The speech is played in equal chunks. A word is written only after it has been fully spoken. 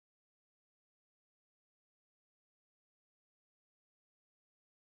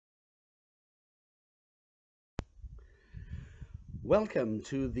Welcome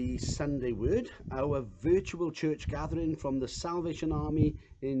to the Sunday Word, our virtual church gathering from the Salvation Army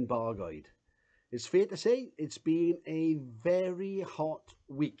in Bargoed. It's fair to say it's been a very hot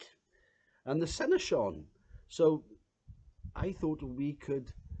week and the sun has shone. So I thought we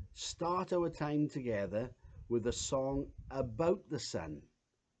could start our time together with a song about the sun,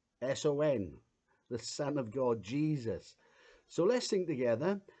 S-O-N, the Son of God, Jesus. So let's sing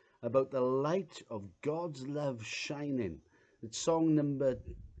together about the light of God's love shining. It's song number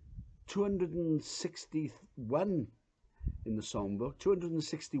 261 in the songbook.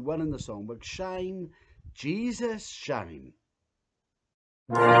 261 in the songbook. Shine, Jesus, shine.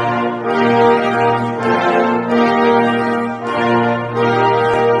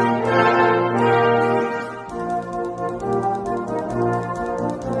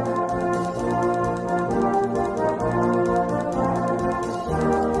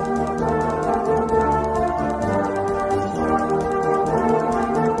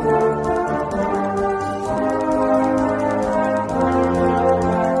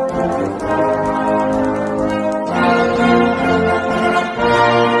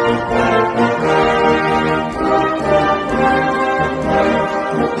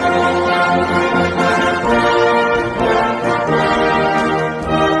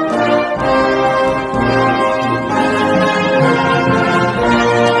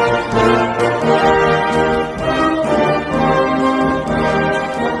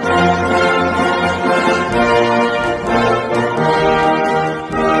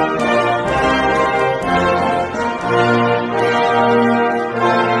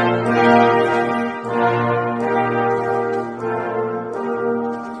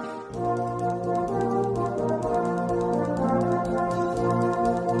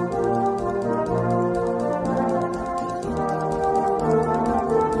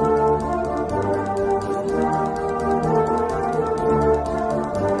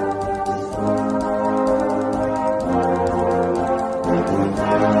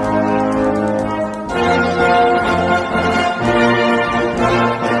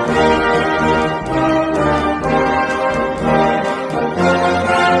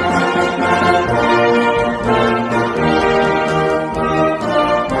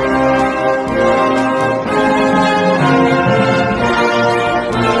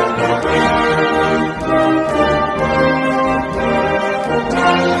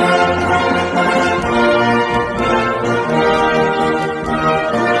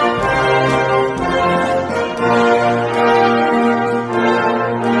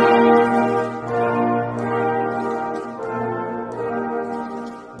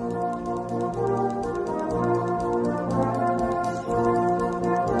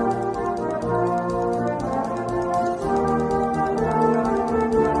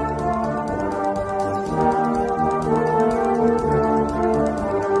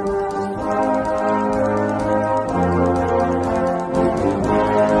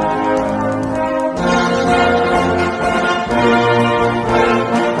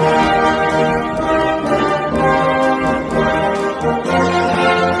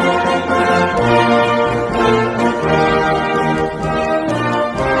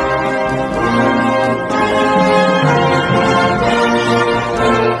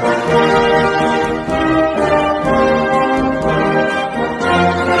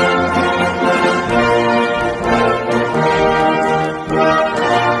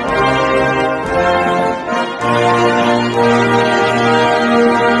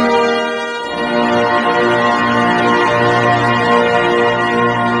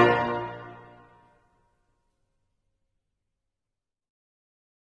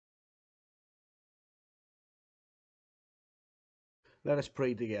 Let us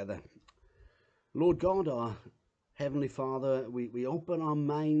pray together. Lord God, our Heavenly Father, we open our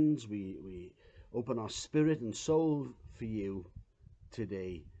minds, we open our spirit and soul for you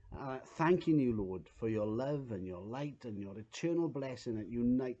today. Thanking you, Lord, for your love and your light and your eternal blessing that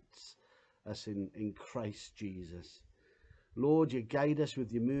unites us in Christ Jesus. Lord, you guide us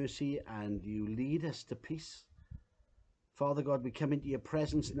with your mercy and you lead us to peace. Father God, we come into your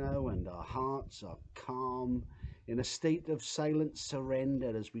presence now and our hearts are calm, in a state of silent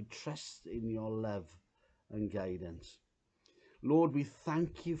surrender as we trust in your love and guidance. Lord, we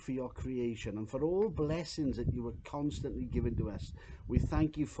thank you for your creation and for all blessings that you are constantly giving to us. We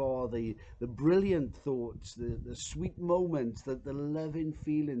thank you for the brilliant thoughts, the sweet moments, the loving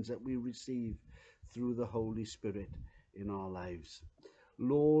feelings that we receive through the Holy Spirit in our lives.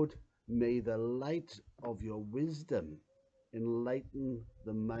 Lord, may the light of your wisdom enlighten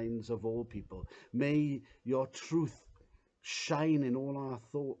the minds of all people. May your truth shine in all our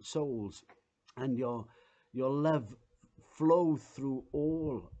souls, and your love flow through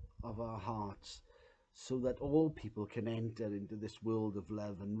all of our hearts, so that all people can enter into this world of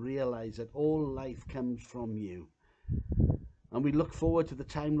love and realize that all life comes from you. And we look forward to the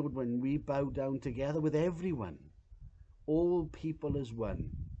time, Lord, when we bow down together with everyone, all people as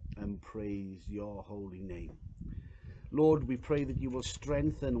one, and praise your holy name. Lord, we pray that you will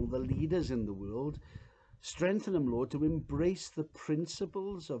strengthen all the leaders in the world. Strengthen them, Lord, to embrace the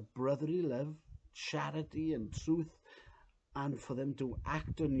principles of brotherly love, charity and truth, and for them to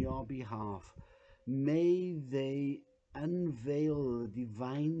act on your behalf. May they unveil the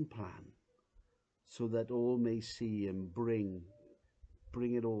divine plan so that all may see and bring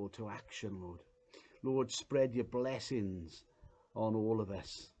it all to action, Lord. Lord, spread your blessings on all of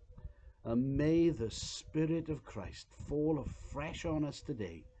us. And may the Spirit of Christ fall afresh on us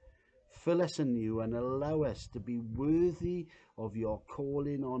today. Fill us anew and allow us to be worthy of your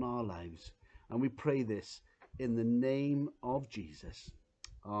calling on our lives. And we pray this in the name of Jesus.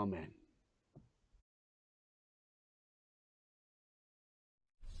 Amen.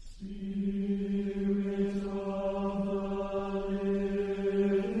 Spirit of the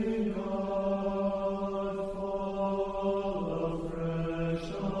living God, fall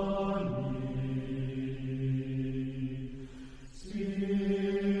afresh on me.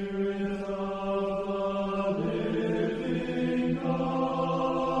 Spirit of the living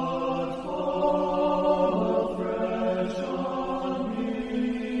God, fall afresh on me.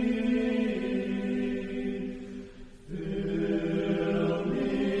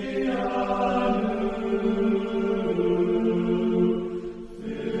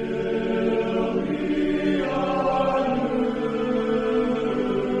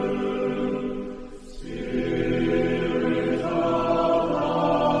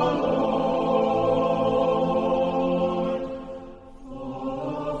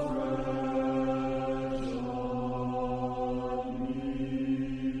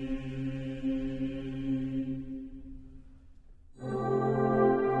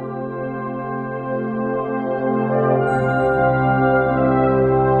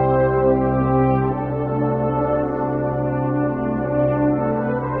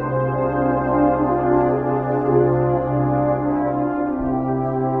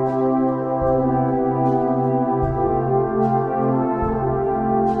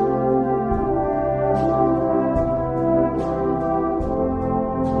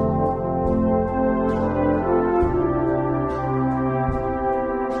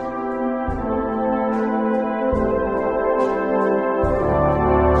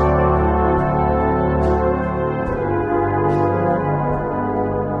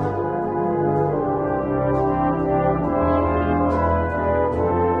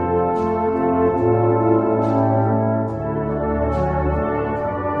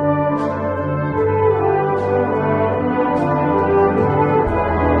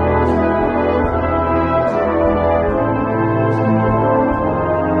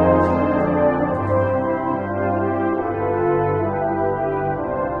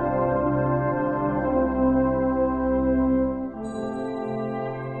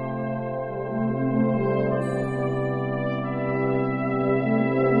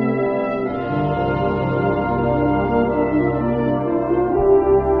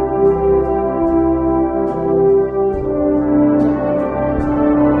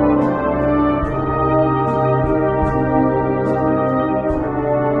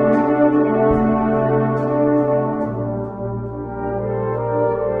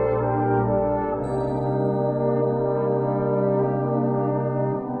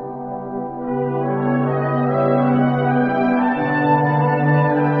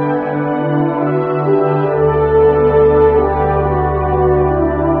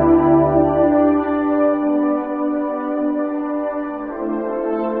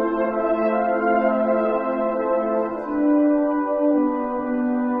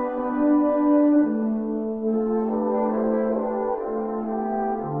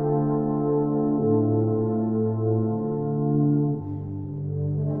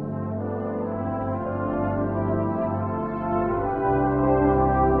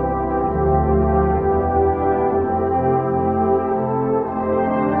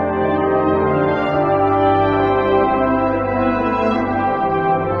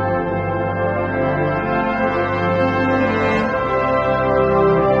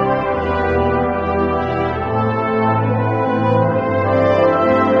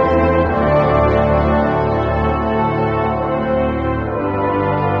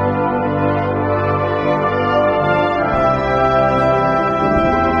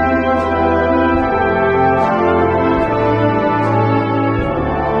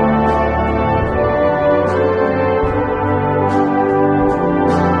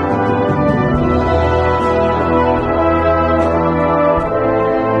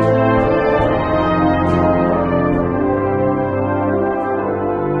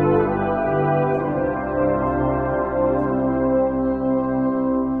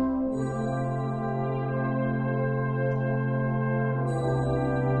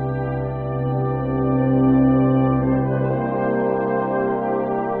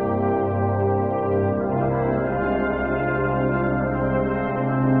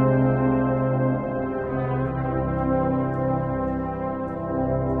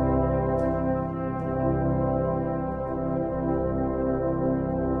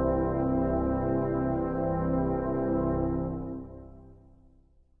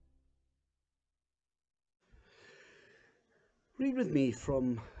 read with me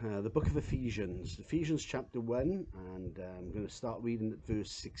from the book of Ephesians, Ephesians chapter 1, and I'm going to start reading at verse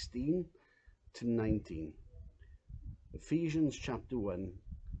 16 to 19. Ephesians chapter 1,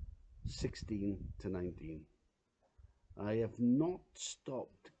 16 to 19. I have not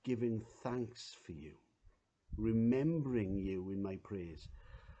stopped giving thanks for you, remembering you in my prayers.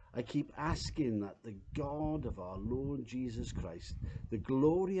 I keep asking that the God of our Lord Jesus Christ, the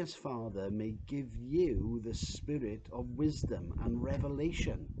glorious Father, may give you the spirit of wisdom and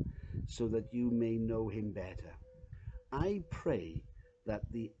revelation so that you may know him better. I pray that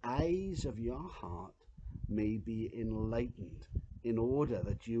the eyes of your heart may be enlightened in order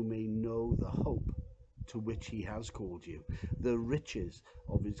that you may know the hope to which he has called you, the riches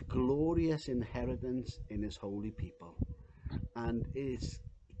of his glorious inheritance in his holy people, and his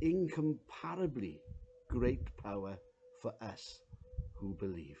incomparably great power for us who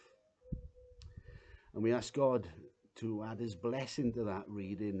believe. And we ask God to add his blessing to that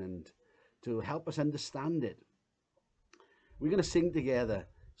reading and to help us understand it. We're going to sing together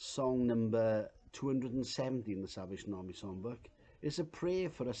song number 270 in the Salvation Army songbook. It's a prayer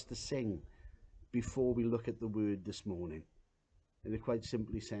for us to sing before we look at the word this morning. And it quite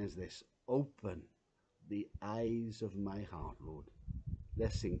simply says this: open the eyes of my heart, Lord.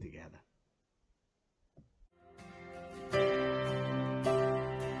 Let's sing together.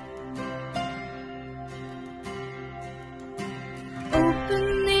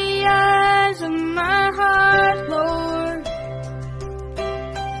 Open the eyes of my heart, Lord.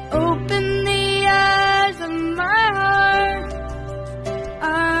 Open the eyes of my heart.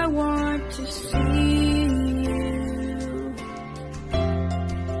 I want to see you.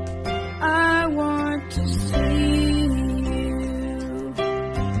 I want to see you.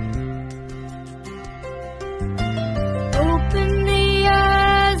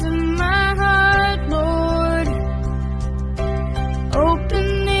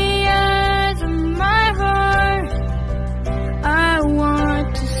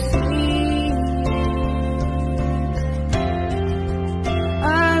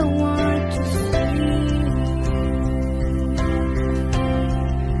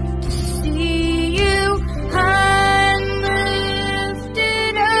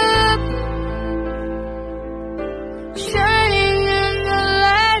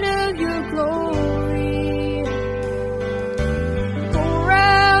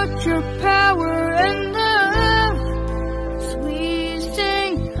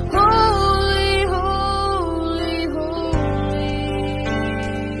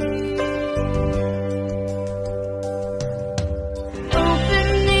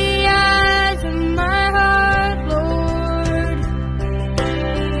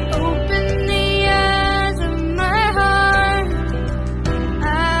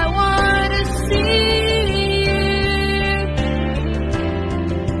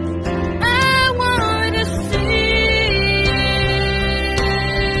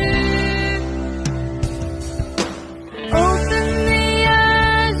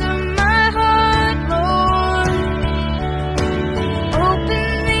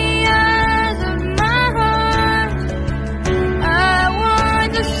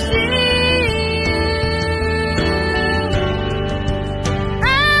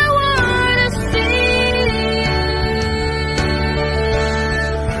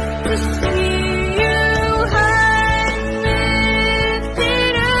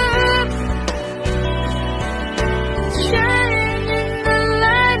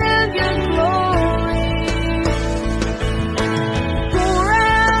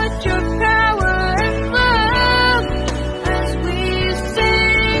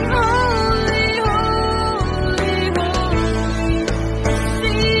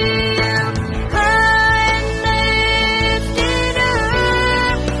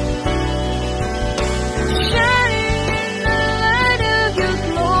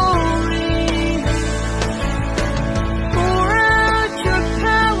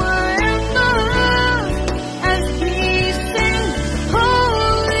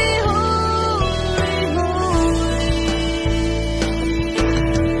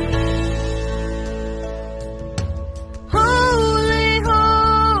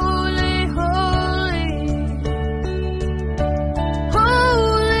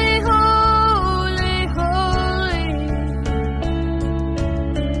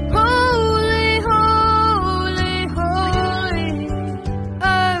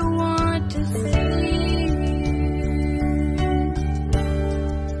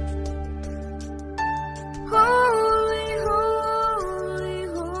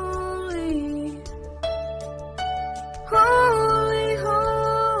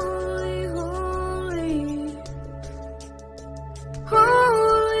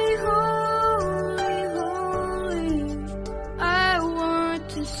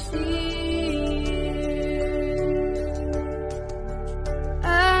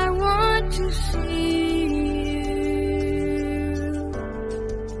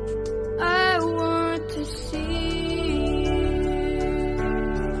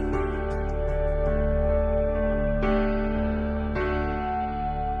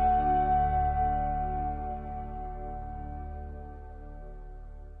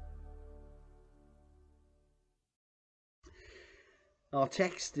 Our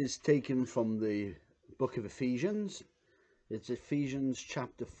text is taken from the book of Ephesians. It's Ephesians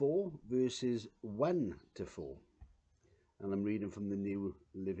chapter 4, verses 1 to 4. And I'm reading from the New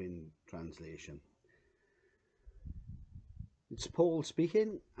Living Translation. It's Paul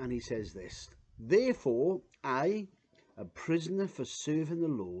speaking, and he says this: "Therefore, I, a prisoner for serving the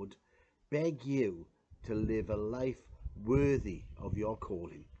Lord, beg you to live a life worthy of your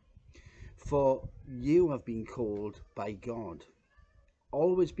calling. For you have been called by God.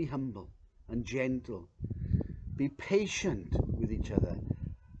 Always be humble and gentle. Be patient with each other,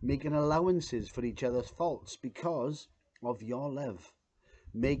 making allowances for each other's faults because of your love.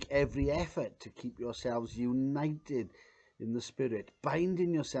 Make every effort to keep yourselves united in the Spirit,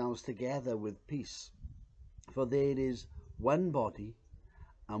 binding yourselves together with peace. For there is one body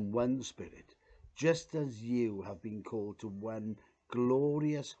and one Spirit, just as you have been called to one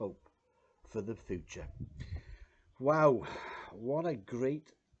glorious hope for the future." Wow, what a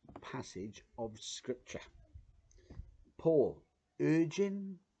great passage of Scripture. Paul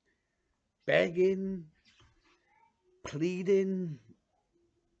urging, begging, pleading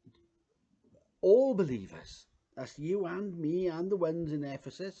all believers, that's you and me and the ones in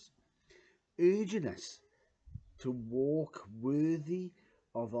Ephesus, urging us to walk worthy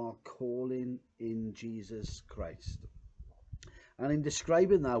of our calling in Jesus Christ. And in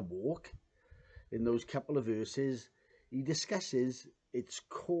describing that walk, in those couple of verses, he discusses its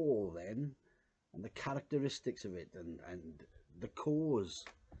call then, and the characteristics of it, and the cause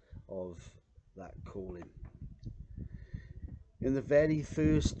of that calling. In the very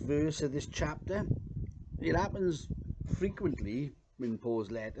first verse of this chapter, it happens frequently in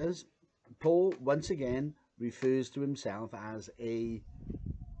Paul's letters. Paul once again refers to himself as a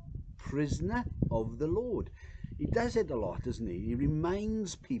prisoner of the Lord. He does it a lot, doesn't he? He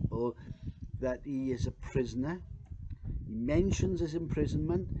reminds people that he is a prisoner. He mentions his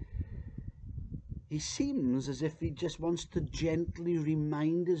imprisonment. He seems as if he just wants to gently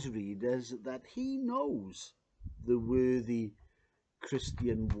remind his readers that he knows the worthy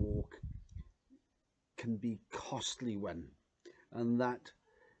Christian walk can be a costly one, and that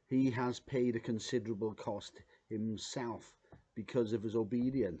he has paid a considerable cost himself because of his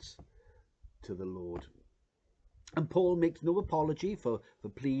obedience to the Lord. And Paul makes no apology for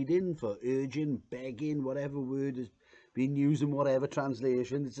pleading, for urging, begging, whatever word is being used in whatever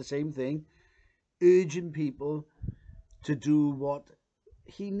translation, it's the same thing, urging people to do what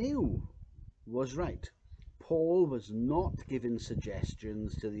he knew was right. Paul was not giving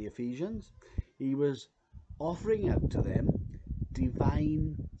suggestions to the Ephesians. He was offering out to them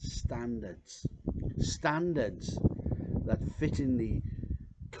divine standards, standards that fittingly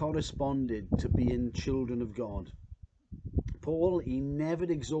corresponded to being children of God. Paul, he never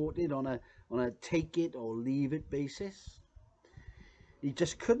exhorted on a take it or leave it basis. He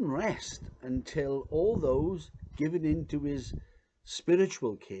just couldn't rest until all those given into his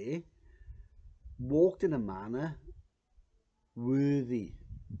spiritual care walked in a manner worthy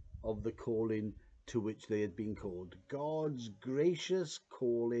of the calling to which they had been called. God's gracious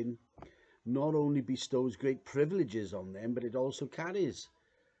calling not only bestows great privileges on them, but it also carries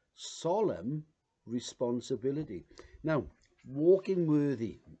solemn responsibility. Now, walking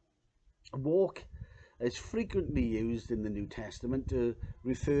worthy. Walk is frequently used in the New Testament to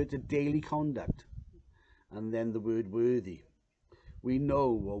refer to daily conduct, and then the word worthy. We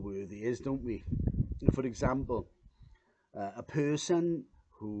know what worthy is, don't we? For example, a person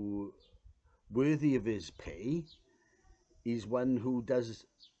who worthy of his pay is one who does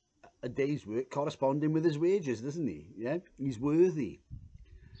a day's work corresponding with his wages, doesn't he? Yeah, he's worthy.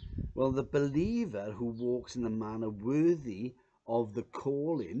 Well, the believer who walks in a manner worthy of the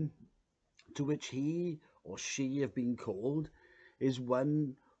calling to which he or she have been called is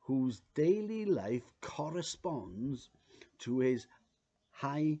one whose daily life corresponds to his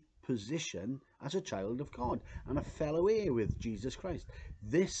high position as a child of God and a fellow heir with Jesus Christ.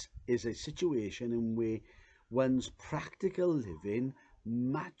 This is a situation in where one's practical living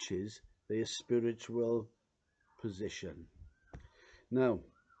matches their spiritual position. Now,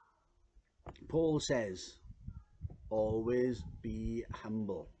 Paul says, always be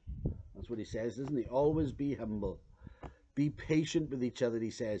humble. That's what he says, doesn't he? Always be humble. Be patient with each other, he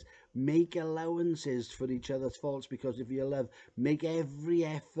says. Make allowances for each other's faults because of your love. Make every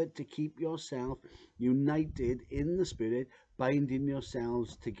effort to keep yourself united in the Spirit, binding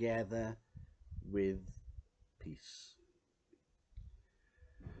yourselves together with peace.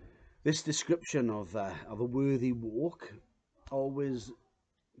 This description of a worthy walk, always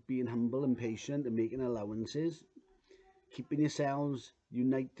being humble and patient and making allowances, keeping yourselves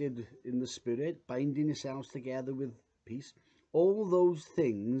united in the Spirit, binding yourselves together with peace. all those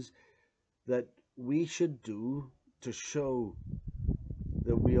things that we should do to show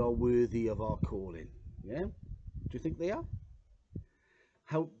that we are worthy of our calling. Yeah? Do you think they are?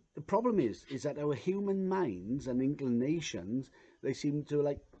 How the problem is that our human minds and inclinations, they seem to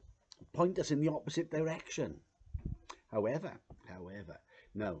like point us in the opposite direction. However,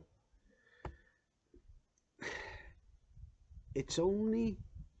 no, it's only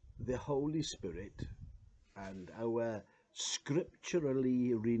the Holy Spirit and our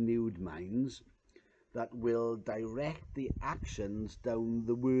scripturally renewed minds that will direct the actions down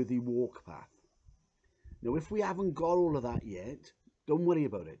the worthy walk path. Now, if we haven't got all of that yet, don't worry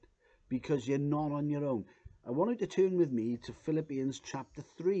about it, because you're not on your own. I want you to turn with me to Philippians chapter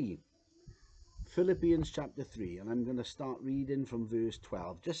 3. Philippians chapter 3, and I'm going to start reading from verse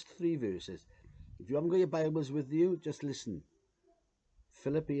 12, just 3 verses. If you haven't got your Bibles with you, just listen.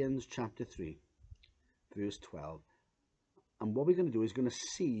 Philippians chapter 3, verse 12. And what we're going to do is going to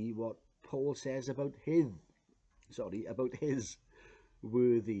see what Paul says about his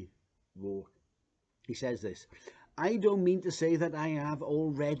worthy walk. He says this: I don't mean to say that I have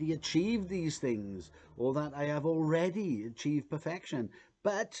already achieved these things or that I have already achieved perfection,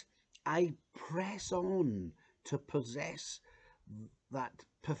 but I press on to possess that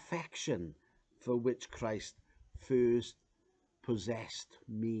perfection for which Christ first possessed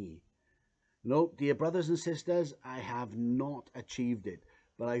me. No, dear brothers and sisters, I have not achieved it,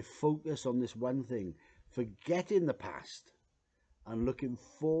 but I focus on this one thing, forgetting the past and looking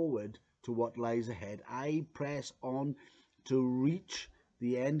forward to what lies ahead. I press on to reach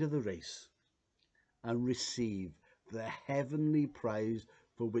the end of the race and receive the heavenly prize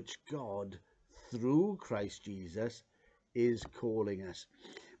for which God, through Christ Jesus, is calling us.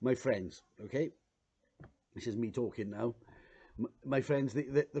 My friends, okay, this is me talking now. My friends,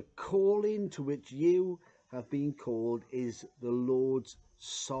 the calling to which you have been called is the Lord's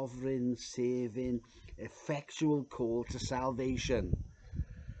sovereign, saving, effectual call to salvation.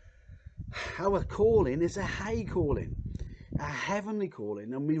 Our calling is a high calling, a heavenly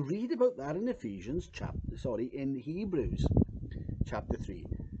calling, and we read about that in Hebrews chapter 3.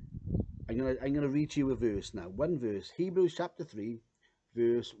 I'm gonna read you a verse now. One verse, Hebrews chapter 3,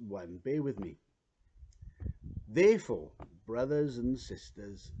 verse 1. Bear with me. Therefore, brothers and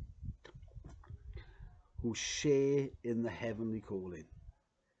sisters who share in the heavenly calling,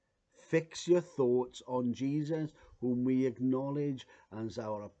 fix your thoughts on Jesus, whom we acknowledge as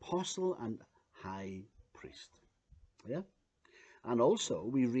our apostle and high priest. Yeah? And also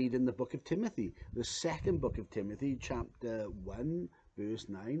we read in the book of Timothy, the second book of Timothy, chapter 1, verse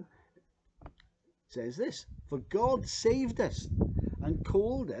 9, says this: for God saved us and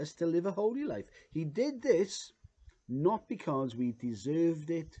called us to live a holy life. He did this not because we deserved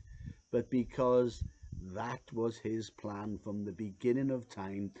it, but because that was his plan from the beginning of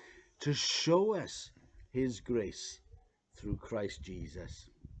time, to show us his grace through Christ Jesus.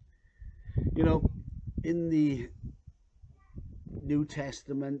 You know, in the New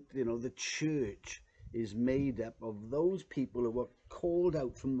Testament, the church is made up of those people who were called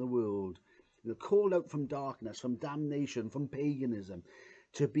out from the world, called out from darkness, from damnation, from paganism,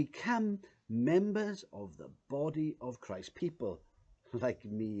 to become members of the body of Christ. People like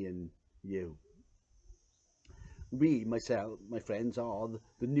me and you. We, myself, my friends, are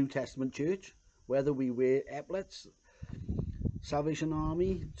the New Testament church. Whether we wear epaulets, Salvation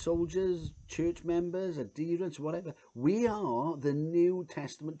Army soldiers, church members, adherents, whatever, we are the New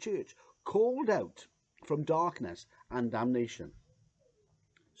Testament church, called out from darkness and damnation.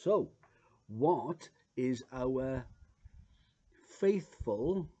 So, what is our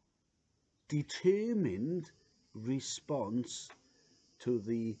faithful, determined response to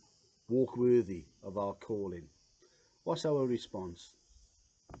the walk worthy of our calling? What's our response?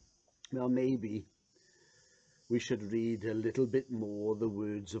 Well, maybe we should read a little bit more the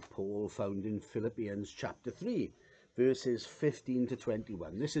words of Paul found in Philippians chapter 3, verses 15 to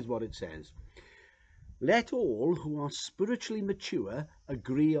 21. This is what it says: let all who are spiritually mature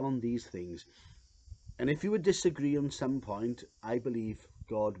agree on these things. And if you would disagree on some point, I believe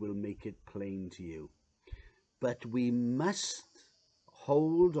God will make it plain to you. But we must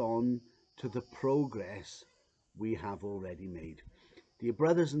hold on to the progress we have already made. Dear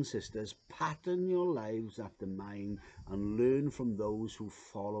brothers and sisters, pattern your lives after mine and learn from those who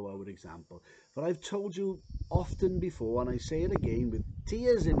follow our example. For I've told you often before, and I say it again with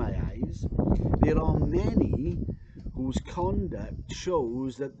tears in my eyes, there are many whose conduct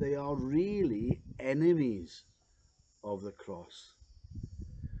shows that they are really enemies of the cross.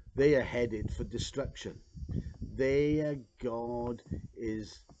 They are headed for destruction. Their God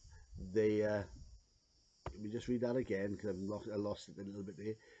is their Let me just read that again because I lost it a little bit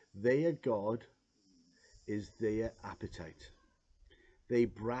there. Their God is their appetite. They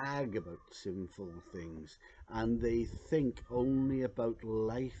brag about sinful things and they think only about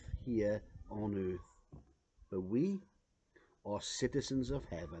life here on earth. But we are citizens of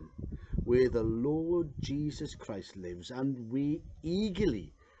heaven, where the Lord Jesus Christ lives, and we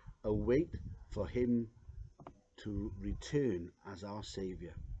eagerly await for him to return as our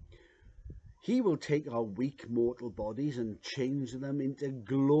Saviour. He will take our weak mortal bodies and change them into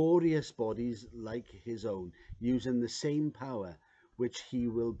glorious bodies like his own, using the same power which he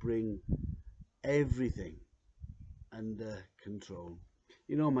will bring everything under control.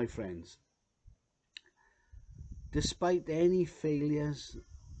 You know, my friends, despite any failures,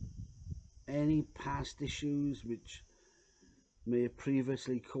 any past issues which may have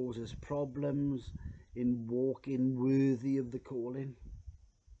previously caused us problems in walking worthy of the calling,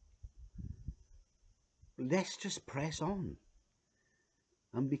 let's just press on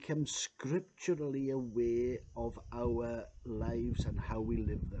and become scripturally aware of our lives and how we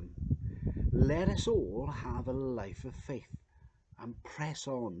live them. Let us all have a life of faith and press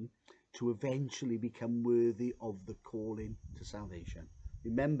on to eventually become worthy of the calling to salvation.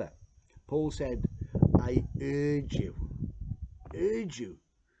 Remember, Paul said, I urge you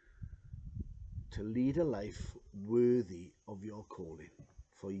to lead a life worthy of your calling,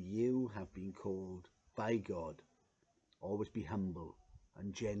 for you have been called by God. Always be humble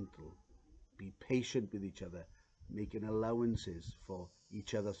and gentle. Be patient with each other, making allowances for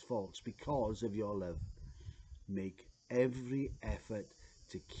each other's faults because of your love. Make every effort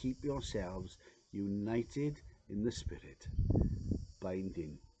to keep yourselves united in the Spirit,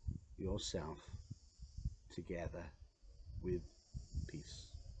 binding yourself together with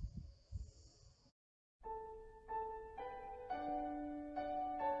peace.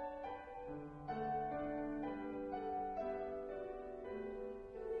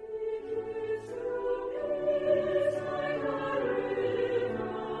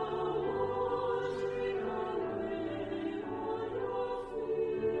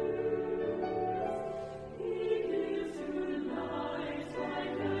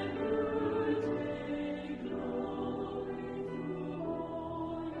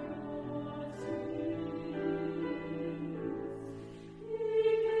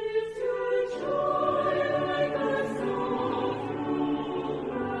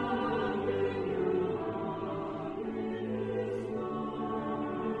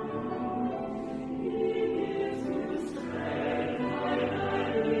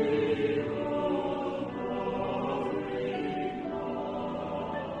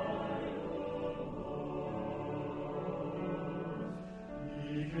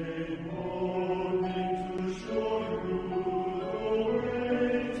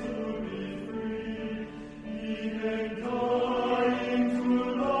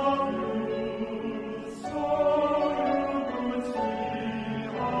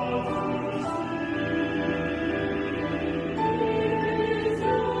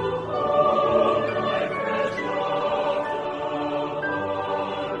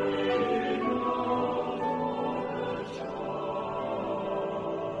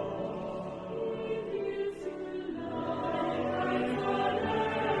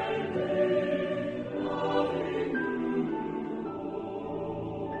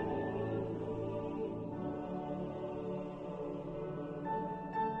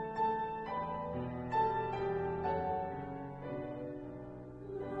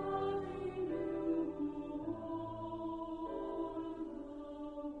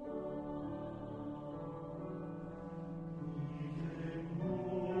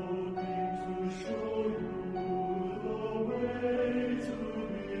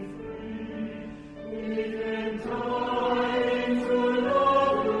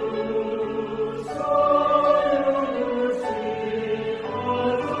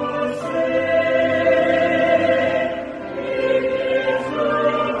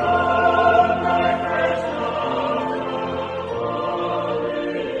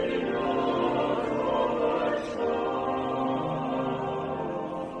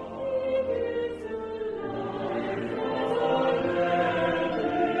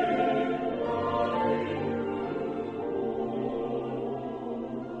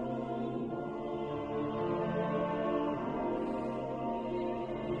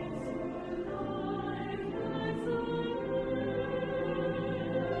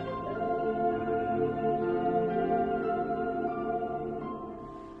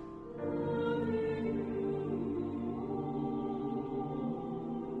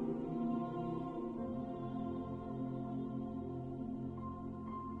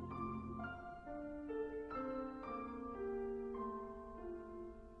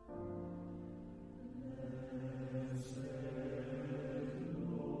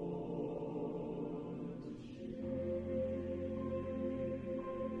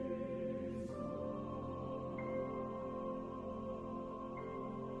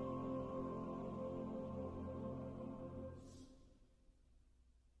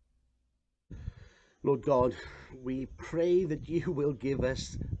 Lord God, we pray that you will give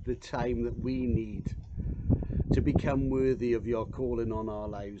us the time that we need to become worthy of your calling on our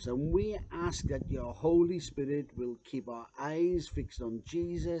lives. And we ask that your Holy Spirit will keep our eyes fixed on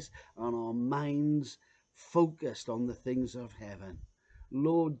Jesus and our minds focused on the things of heaven.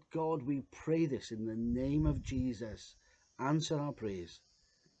 Lord God, we pray this in the name of Jesus. Answer our prayers.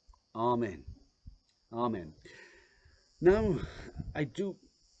 Amen. Amen. Now, I do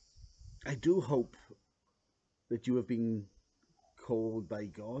hope that you have been called by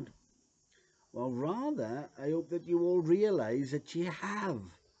God. Well, rather, I hope that you all realize that you have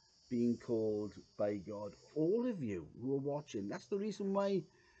been called by God. All of you who are watching. That's the reason why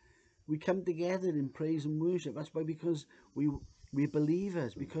we come together in praise and worship. That's why, because we're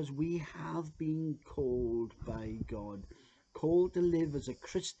believers, because we have been called by God. Called to live as a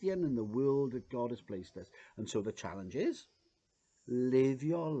Christian in the world that God has placed us. And so the challenge is, live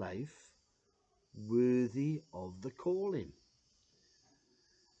your life worthy of the calling.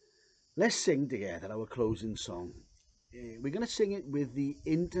 Let's sing together our closing song. We're going to sing it with the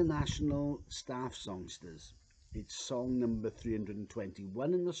International Staff Songsters. It's song number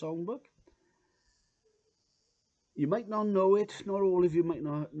 321 in the songbook. You might not know it, not all of you might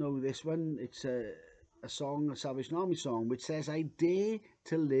not know this one. It's a song, a Salvation Army song, which says, I dare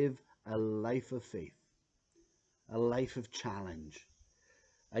to live a life of faith, a life of challenge.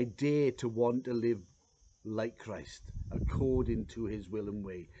 I dare to want to live like Christ, according to his will and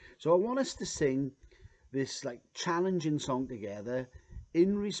way. So I want us to sing this like challenging song together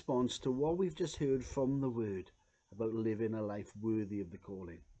in response to what we've just heard from the word about living a life worthy of the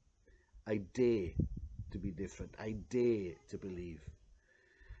calling. I dare to be different. I dare to believe.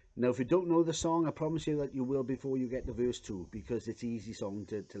 Now, if you don't know the song, I promise you that you will before you get to verse 2, because it's an easy song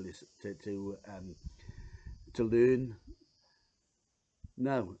to listen to learn.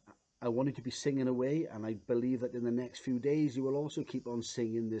 Now, I want you to be singing away, and I believe that in the next few days you will also keep on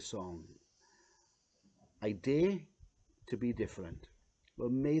singing this song. I dare to be different. Well,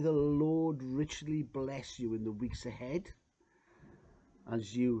 may the Lord richly bless you in the weeks ahead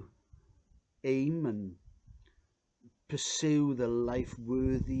as you aim and pursue the life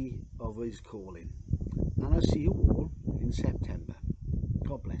worthy of his calling. And I'll see you all in September.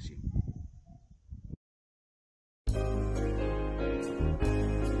 God bless you.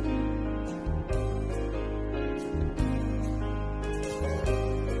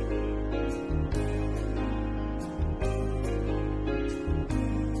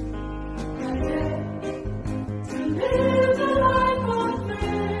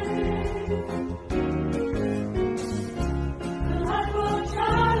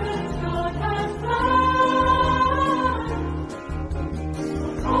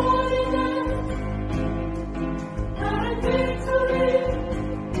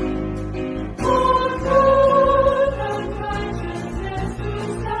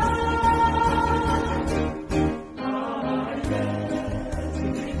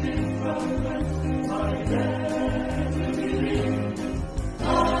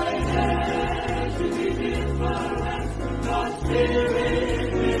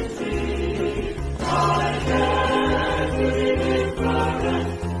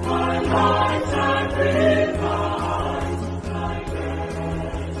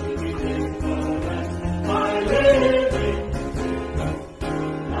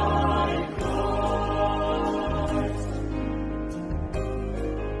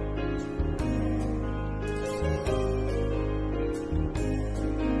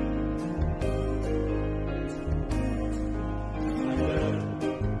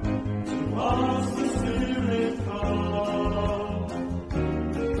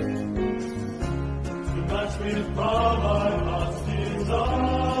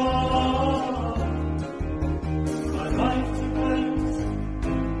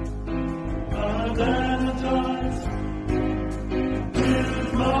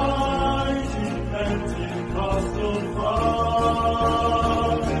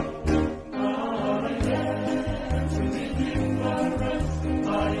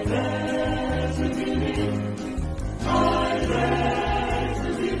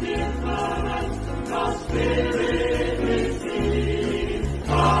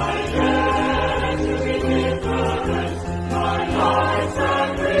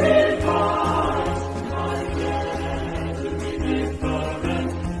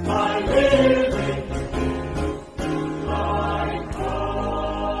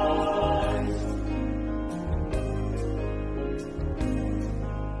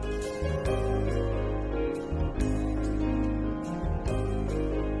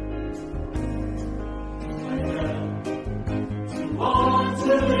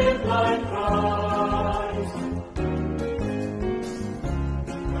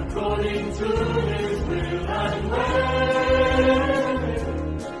 according to his will and way.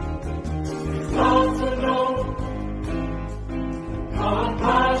 His love to know, our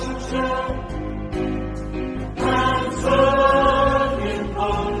passion share, and serve him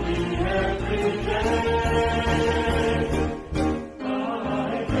boldly every day. I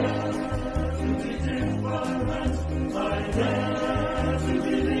dare to be different, I dare to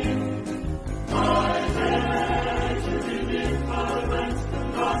believe, I dare to be different,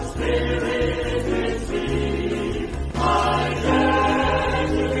 God's Spirit receive. I dare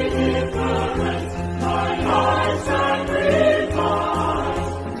to be different, my life sacrifice.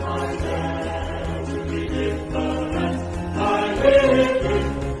 I dare to be different, I live in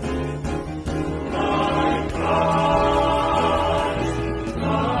my Christ. I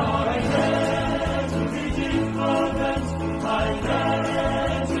dare to be different, I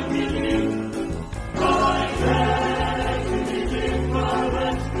dare to believe, I dare to be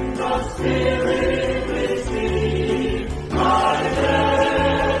different, God's Spirit receive. I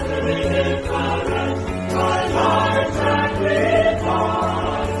dare to be different, my life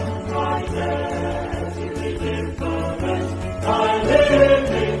sacrifice. I dare to be different, I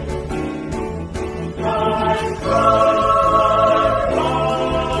live in my Christ.